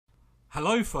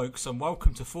Hello folks and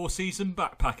welcome to 4 Season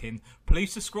Backpacking.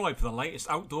 Please subscribe for the latest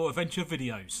outdoor adventure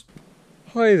videos.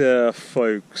 Hi there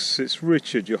folks, it's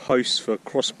Richard, your host for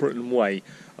Cross Britain Way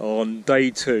on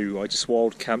day 2. I just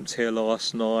wild camped here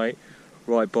last night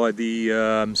right by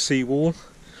the seawall.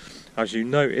 As you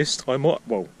noticed, I'm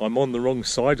on the wrong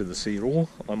side of the seawall.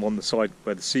 I'm on the side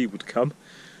where the sea would come.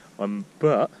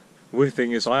 But the weird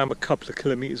thing is I am a couple of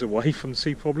kilometres away from the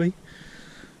sea probably.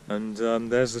 And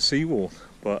there's the seawall.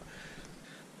 But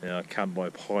yeah, I camped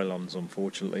by pylons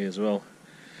unfortunately as well.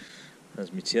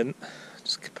 There's my tent,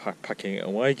 just packing it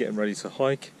away, getting ready to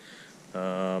hike.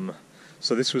 So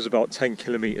this was about 10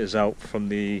 kilometres out from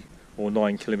the, or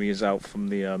 9 kilometres out from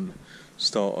the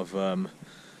start of the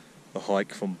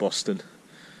hike from Boston.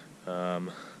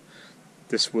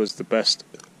 This was the best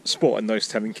spot in those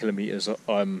 10 kilometres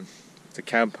to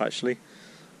camp actually.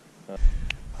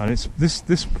 And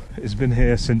this has been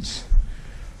here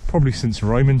probably since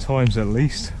Roman times at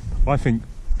least. I think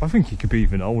it could be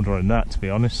even older than that, to be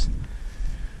honest.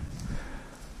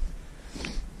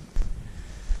 You've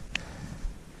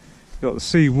got the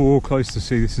sea wall close to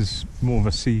sea. This is more of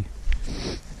a sea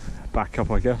backup,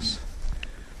 I guess,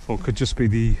 or it could just be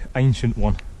the ancient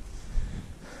one.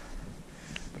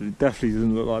 But it definitely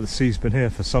doesn't look like the sea's been here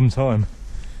for some time.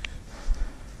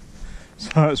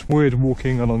 So it's weird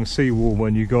walking along a seawall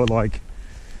when you got like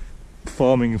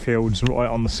farming fields right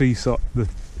on the seaside, the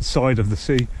side of the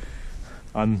sea,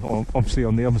 and obviously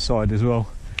on the other side as well.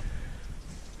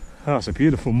 Oh, it's a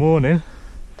beautiful morning.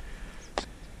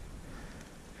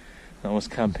 I was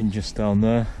camping just down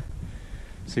there.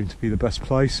 Seemed to be the best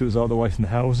place. It was out of the way from the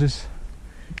houses.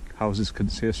 Houses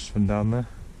couldn't see us from down there.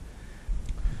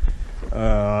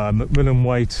 Macmillan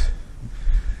Way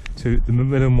to the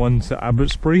Macmillan one to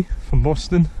Abbotsbury from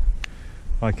Boston.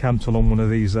 I camped along one of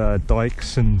these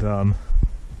dykes, and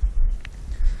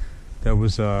there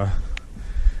was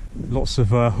lots of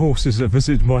horses that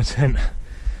visited my tent.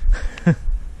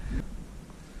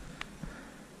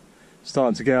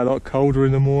 Starting to get a lot colder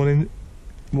in the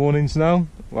mornings now.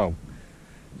 Well,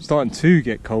 starting to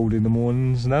get cold in the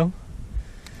mornings now.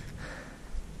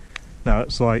 Now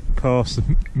it's like past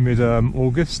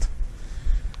mid-August.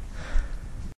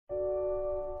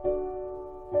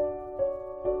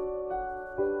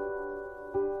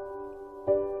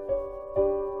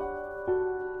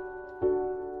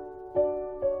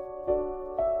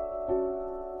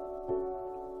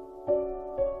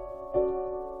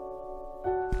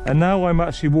 And now I'm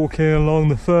actually walking along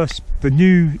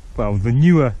the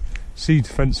newer sea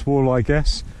defence wall, I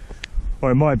guess,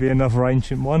 or it might be another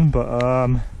ancient one,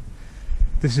 but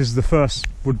this is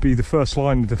would be the first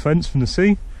line of defence from the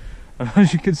sea. And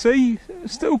as you can see,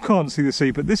 still can't see the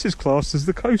sea, but this is classed as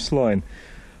the coastline.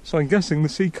 So I'm guessing the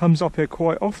sea comes up here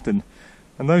quite often.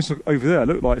 And those over there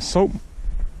look like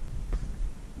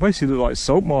basically look like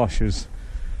salt marshes.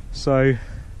 So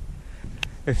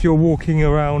if you're walking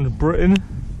around Britain,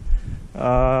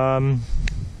 on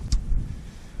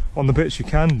the bits you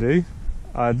can do,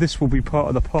 this will be part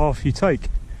of the path you take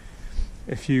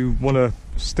if you want to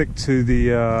stick to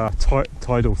the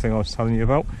tidal thing I was telling you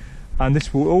about. And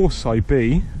this will also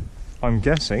be, I'm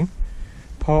guessing,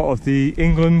 part of the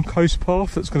England coast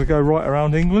path that's going to go right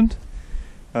around England.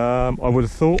 I would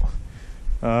have thought,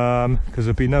 because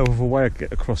there'd be no other way to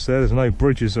get across there. There's no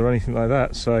bridges or anything like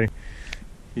that, so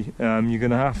you're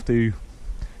going to have to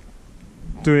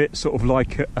do it sort of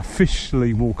like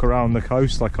officially walk around the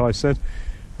coast, like I said,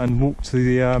 and walk to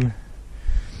the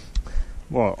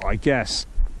well, I'm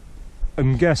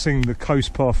guessing the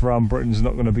coast path around Britain is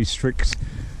not going to be strict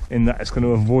in that it's going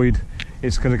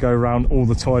to go around all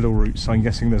the tidal routes. I'm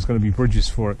guessing there's going to be bridges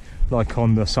for it, like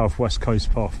on the southwest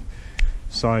coast path.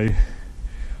 So I'm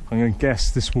going to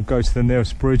guess this will go to the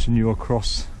nearest bridge and you'll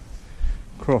cross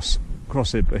it.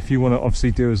 But if you want to obviously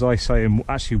do as I say and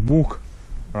actually walk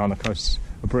around the coast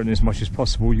of Britain as much as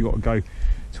possible, you've got to go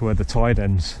to where the tide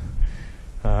ends.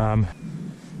 Yeah,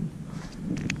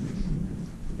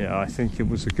 I think it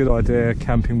was a good idea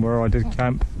camping where I did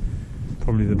camp.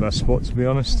 Probably the best spot, to be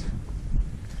honest.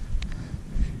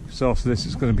 So after this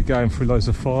it's going to be going through loads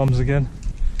of farms again.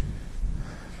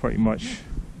 Pretty much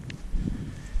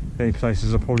any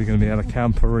places are probably going to be able to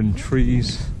camp are in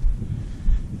trees.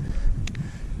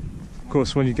 Of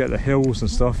course, when you get the hills and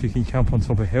stuff, you can camp on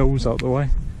top of hills out the way.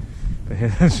 But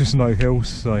here there's just no hills,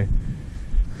 so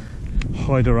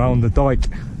hide around the dyke.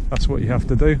 That's what you have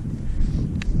to do.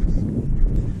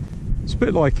 It's a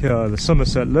bit like the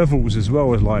Somerset levels as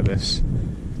well, is like this,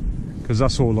 because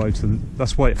that's all low to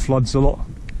that's why it floods a lot.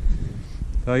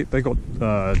 They got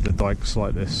the dykes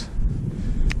like this,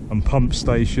 and pump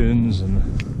stations,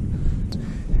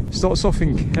 and starts off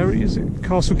in Kerry, is it?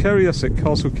 Castle Kerry, that's it,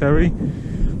 Castle Kerry,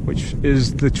 which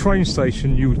is the train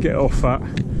station you would get off at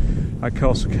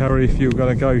Castle Kerry if you were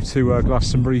going to go to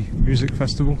Glastonbury Music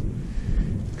Festival.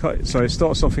 So it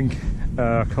starts off in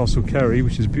Castle Kerry,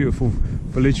 which is a beautiful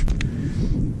village,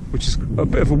 which is a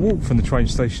bit of a walk from the train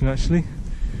station actually,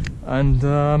 and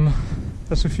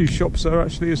there's a few shops there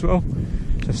actually as well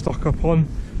to stock up on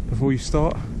before you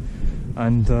start,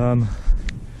 and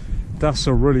that's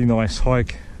a really nice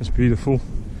hike. It's beautiful.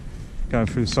 Going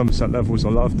through the Somerset levels, I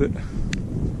loved it.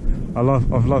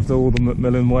 I've loved all the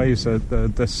Macmillan ways.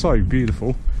 They're so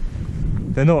beautiful.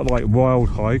 They're not like wild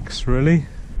hikes really,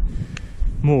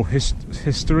 more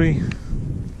history,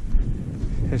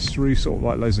 sort of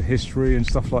like loads of history and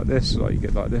stuff like this, like you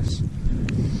get like this.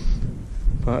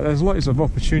 But there's loads of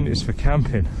opportunities for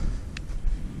camping.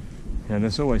 Yeah,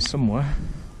 there's always somewhere,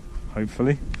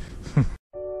 hopefully.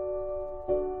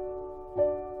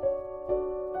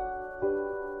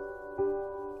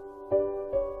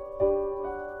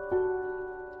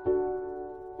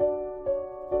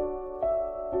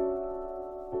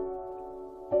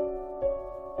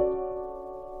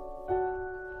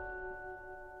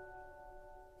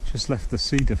 Just left the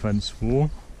sea defence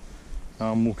wall.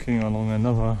 Now I'm walking along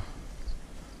another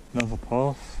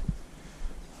path.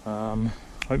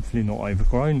 Hopefully not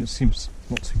overgrown. It seems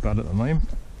not too bad at the moment.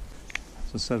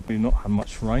 As I said, we've not had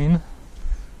much rain,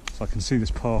 so I can see this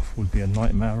path would be a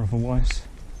nightmare otherwise.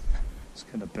 It's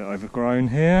getting a bit overgrown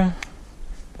here,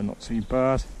 but not too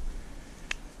bad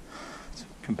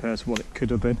compared to what it could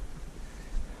have been.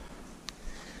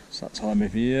 It's that time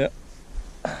of year.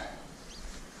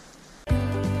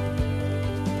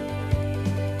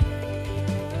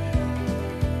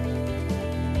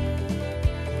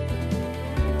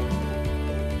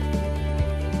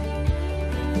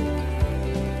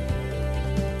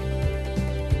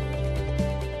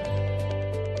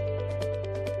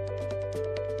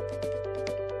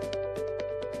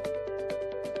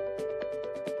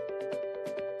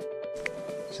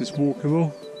 This is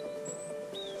walkable.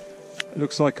 It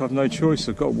looks like I've no choice.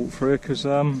 I've got to walk through here because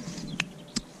that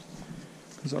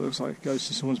looks like it goes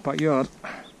to someone's backyard.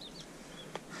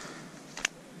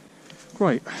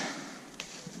 Great.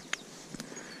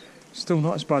 Still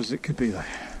not as bad as it could be though. At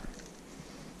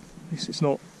least it's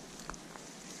not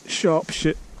sharp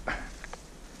shit.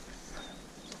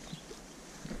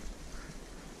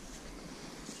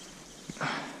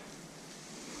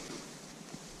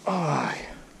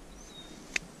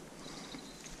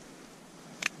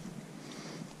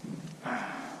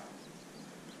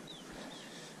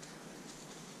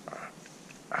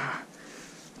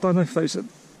 I don't know if those are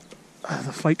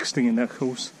the fake stinging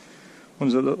nettles,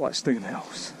 ones that look like stinging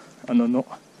nettles, and they're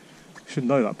not. I should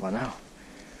know that by now,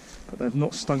 but they've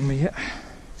not stung me yet.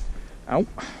 Ow,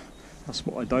 that's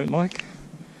what I don't like.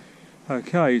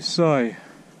 Okay, so it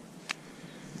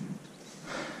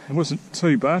wasn't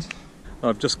too bad.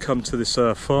 I've just come to this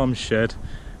farm shed,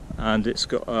 and it's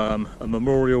got a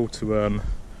memorial to a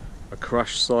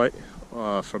crash site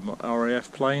from an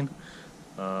RAF plane.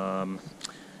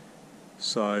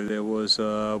 So there was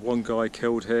one guy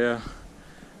killed here,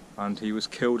 and he was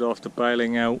killed after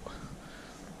bailing out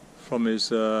from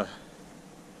his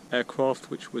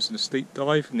aircraft, which was in a steep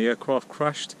dive, and the aircraft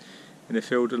crashed in a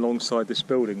field alongside this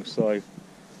building. So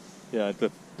yeah,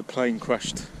 the plane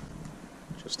crashed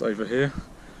just over here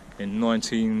in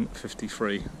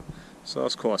 1953. So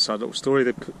that's quite a sad little story.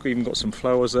 They even got some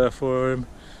flowers there for him,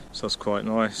 so that's quite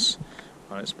nice.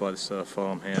 And it's by this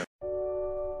farm here.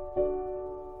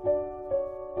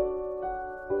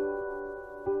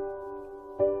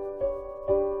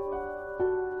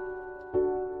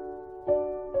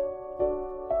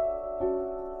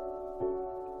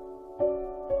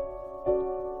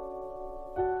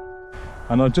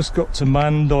 And I just got to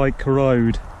Dyke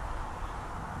Road,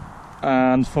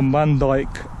 and from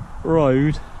Dyke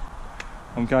Road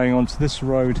I'm going onto this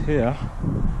road here,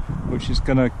 which is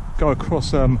going to go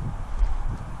across I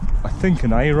think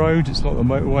an A road. It's not the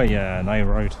motorway. Yeah, an A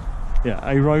road. Yeah,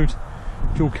 A road,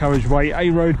 dual carriageway A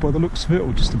road by the looks of it,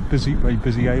 or just a very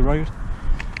busy A road.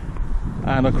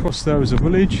 And across there is a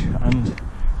village, and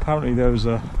apparently there was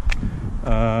a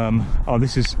oh,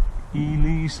 this is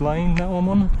Ely's Lane that I'm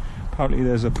on. Apparently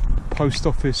there's a post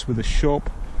office with a shop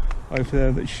over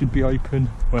there that should be open,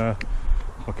 where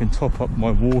I can top up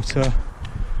my water,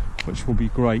 which will be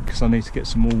great because I need to get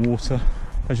some more water.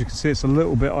 As you can see, it's a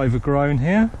little bit overgrown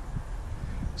here,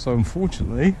 so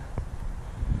unfortunately,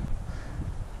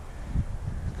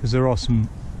 because there are some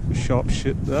sharp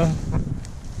shit there,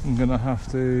 I'm gonna have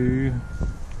to,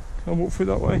 can I walk through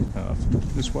that way? No, I have to walk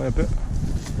this way a bit.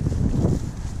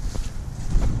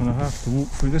 I'm gonna have to walk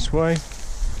through this way.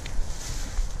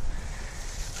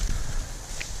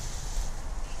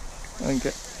 and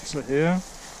get to here.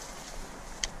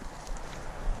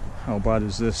 How bad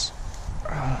is this?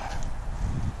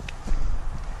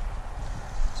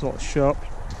 It's a lot of sharp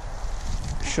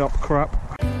crap.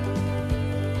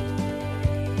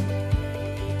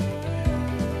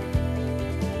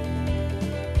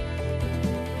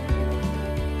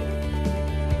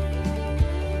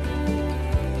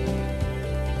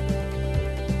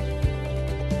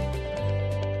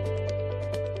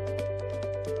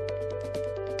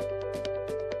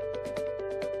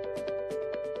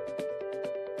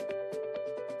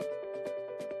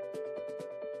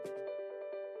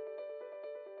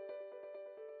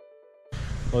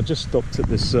 I just stopped at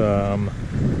this,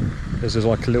 there's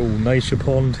like a little nature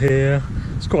pond here.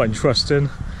 It's quite interesting.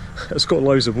 It's got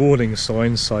loads of warning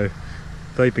signs, so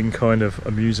they've been kind of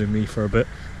amusing me for a bit.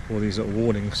 All these little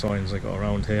warning signs I got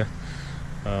around here.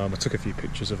 I took a few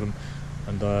pictures of them,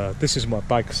 and this is my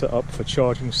bag set up for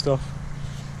charging stuff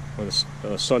with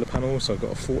a solar panel. So I've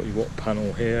got a 40-watt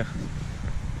panel here,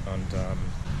 and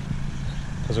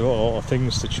because I've got a lot of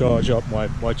things to charge up, my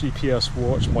GPS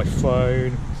watch, my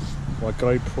phone, my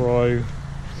GoPro,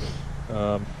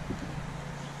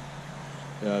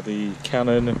 the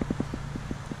Canon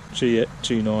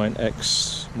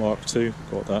G9X Mark II,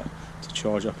 got that to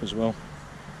charge up as well.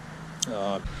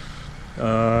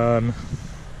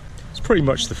 It's pretty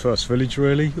much the first village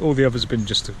really. All the others have been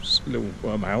just little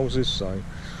houses, so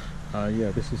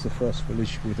yeah, this is the first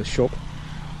village with a shop,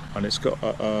 and it's got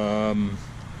a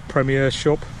Premier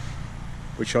shop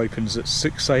which opens at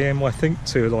 6 AM I think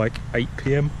to like 8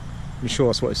 PM. I'm sure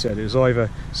that's what it said. It was either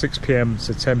 6 PM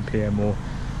to 10 PM or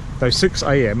no, 6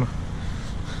 AM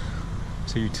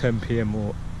to 10 PM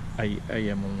or 8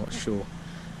 AM, I'm not sure.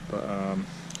 But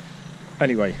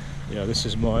anyway, yeah, this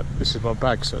is my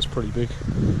bag, so it's pretty big.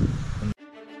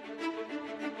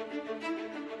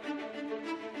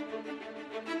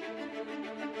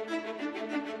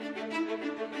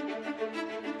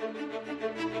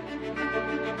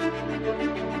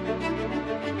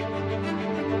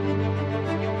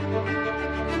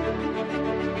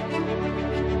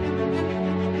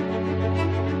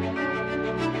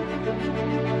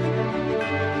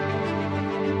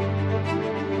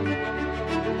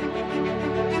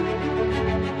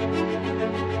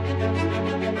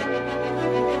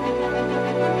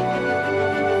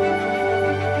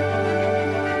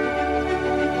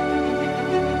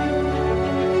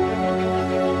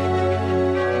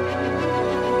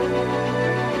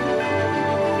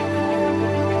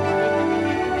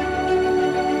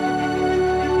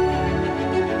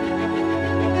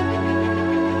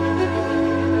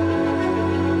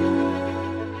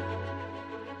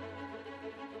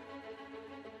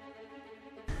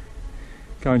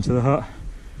 Going to the hut.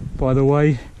 By the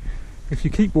way, if you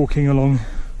keep walking along,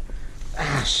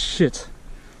 shit,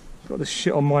 got this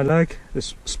shit on my leg,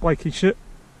 this spiky shit.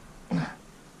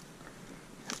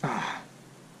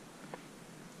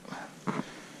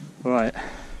 Right,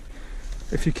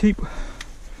 if you keep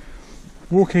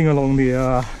walking along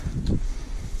the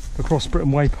Cross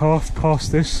Britain Way path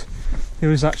past this,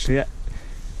 there is actually an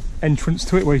entrance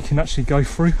to it where you can actually go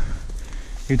through.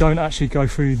 You don't actually go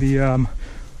through the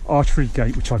archery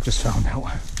gate, which I've just found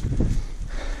out.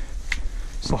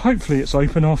 So hopefully it's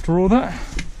open after all that.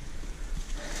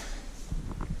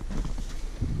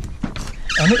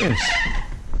 And it is.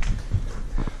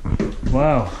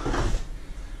 Wow.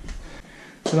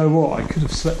 Do you know what? I could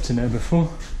have slept in there before.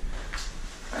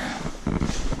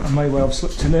 I may well have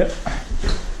slept in it.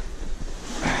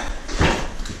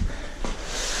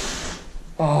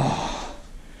 Oh,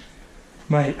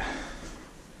 mate.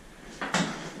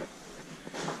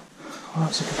 Oh,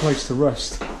 that's a good place to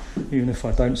rest, even if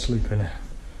I don't sleep in it.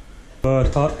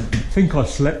 But I think I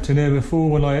slept in here before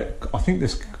when I think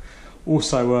this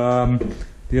also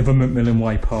the other Macmillan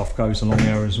Way path goes along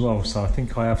there as well, so I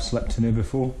think I have slept in here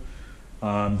before.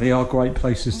 They are great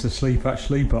places to sleep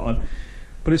actually, but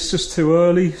it's just too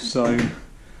early, so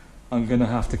I'm gonna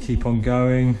have to keep on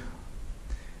going.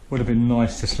 Would have been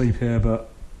nice to sleep here, but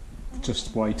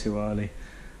just way too early.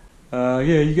 Yeah,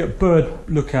 you get bird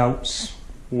lookouts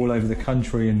all over the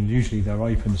country, and usually they're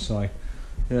open, so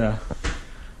yeah,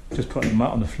 just put the mat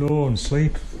on the floor and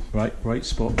sleep. Great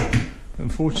spot. But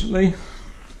unfortunately,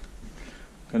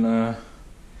 gonna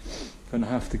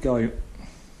have to go.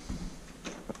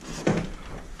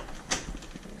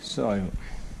 So let's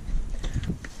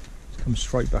come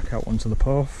straight back out onto the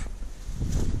path.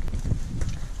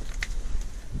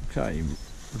 Okay,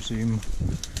 resume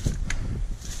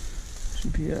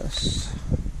GPS.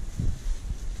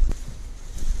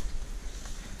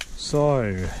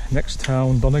 So, next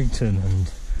town, Donnington,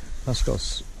 and that's got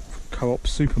a co-op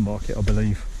supermarket, I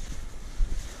believe.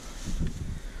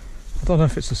 I don't know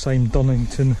if it's the same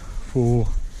Donnington for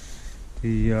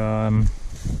the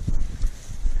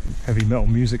heavy metal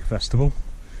music festival.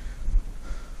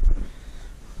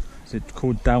 Is it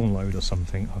called Download or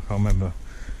something? I can't remember.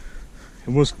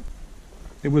 It was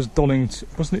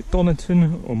Donnington, wasn't it?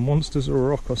 Donnington or Monsters of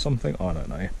Rock or something? I don't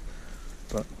know.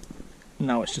 But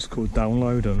now it's just called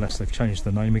Download, unless they've changed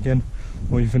the name again,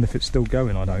 or even if it's still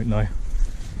going, I don't know.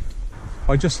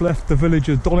 I just left the village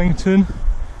of Donnington,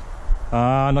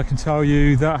 and I can tell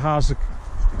you that has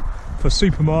for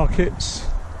supermarkets.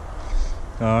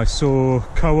 I saw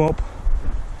Co-op,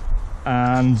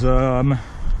 and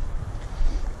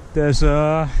there's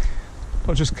not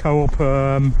just Co-op.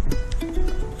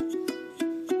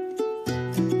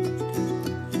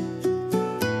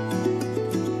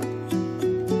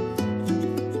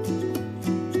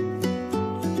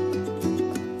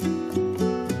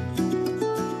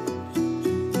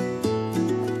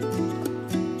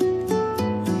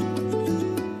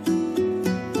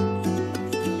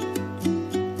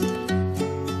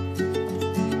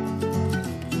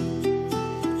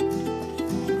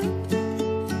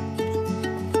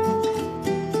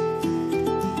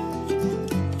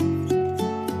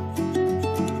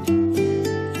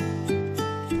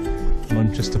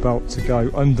 I'm just about to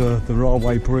go under the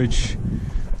railway bridge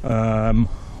on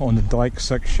the dyke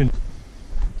section.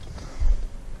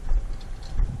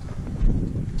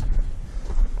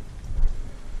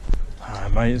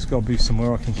 Mate, it's got to be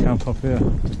somewhere I can camp up here.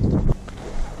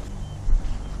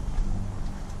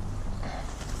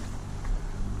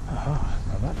 Now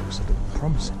that looks a bit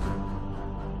promising.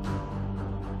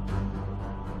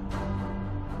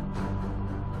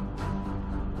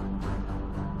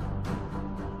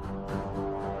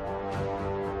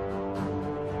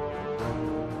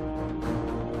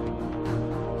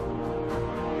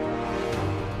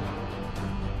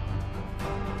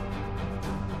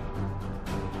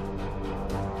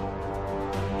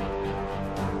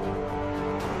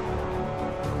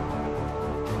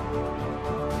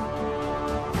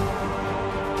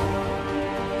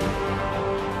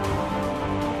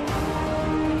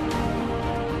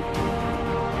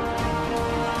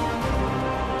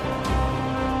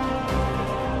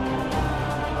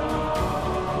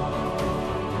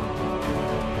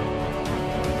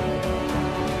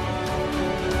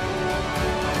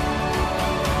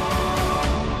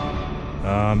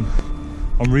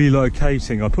 I'm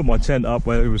relocating. I put my tent up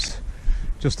where it was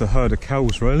just a herd of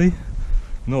cows, really.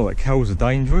 Not that cows are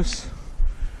dangerous.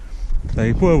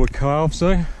 They were with calves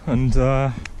though, and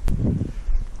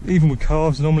even with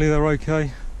calves normally they're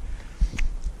okay.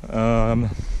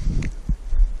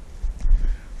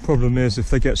 Problem is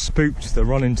if they get spooked, they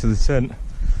run into the tent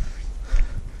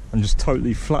and just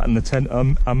totally flatten the tent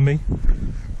on me.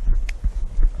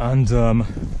 And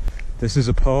this is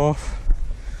a path,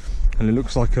 and it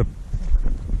looks like a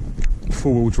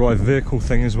four-wheel drive vehicle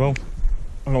thing as well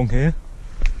along here.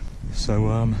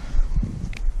 So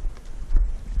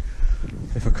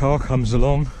if a car comes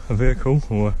along, a vehicle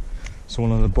or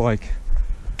someone on a bike,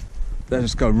 they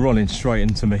just go running straight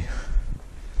into me,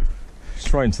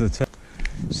 straight into the tent.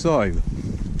 So I'm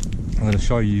going to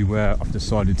show you where I've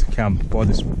decided to camp, by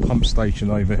this pump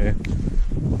station over here.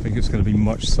 I think it's going to be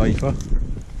much safer.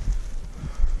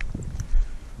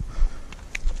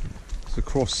 It's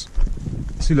across.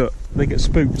 See, look, they get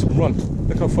spooked and run.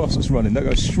 Look how fast it's running. That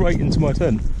goes straight into my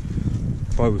tent.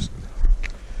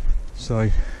 So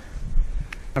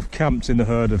I've camped in a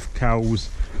herd of cows.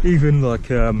 Even like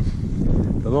the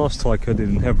last hike I did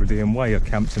in Hebridean Way, I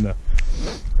camped in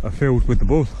a field with the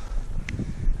bull.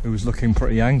 It was looking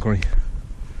pretty angry,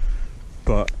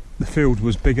 but the field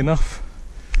was big enough,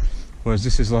 whereas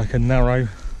this is like a narrow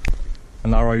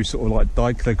sort of like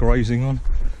dyke they're grazing on.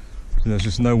 So there's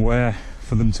just nowhere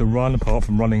for them to run apart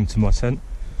from running to my tent,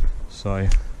 so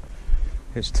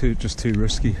it's just too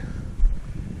risky.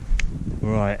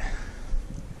 Right,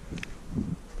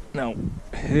 now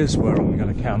here's where I'm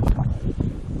going to camp,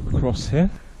 across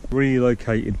here.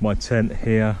 Relocated my tent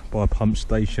here by a pump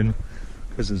station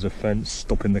because there's a fence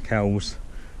stopping the cows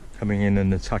coming in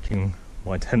and attacking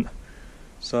my tent,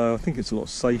 so I think it's a lot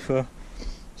safer.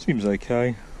 Seems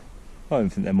okay. I don't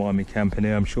think they mind me camping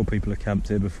here. I'm sure people have camped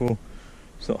here before.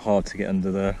 It's not hard to get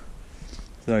under there.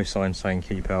 There's no sign saying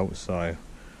keep out, so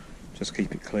just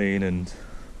keep it clean, and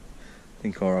I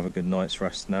think I'll have a good night's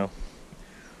rest now.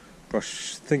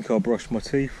 Think I'll brush my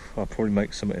teeth. I'll probably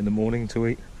make something in the morning to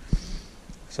eat.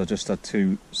 So I just had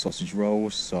 2 sausage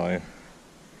rolls, so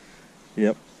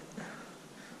yep.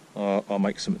 I'll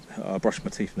make some. I'll brush my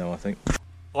teeth now, I think.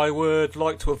 I would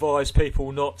like to advise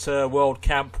people not to world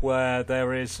camp where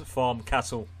there is farm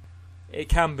cattle. It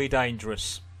can be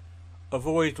dangerous.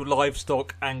 Avoid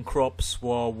livestock and crops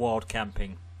while wild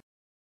camping.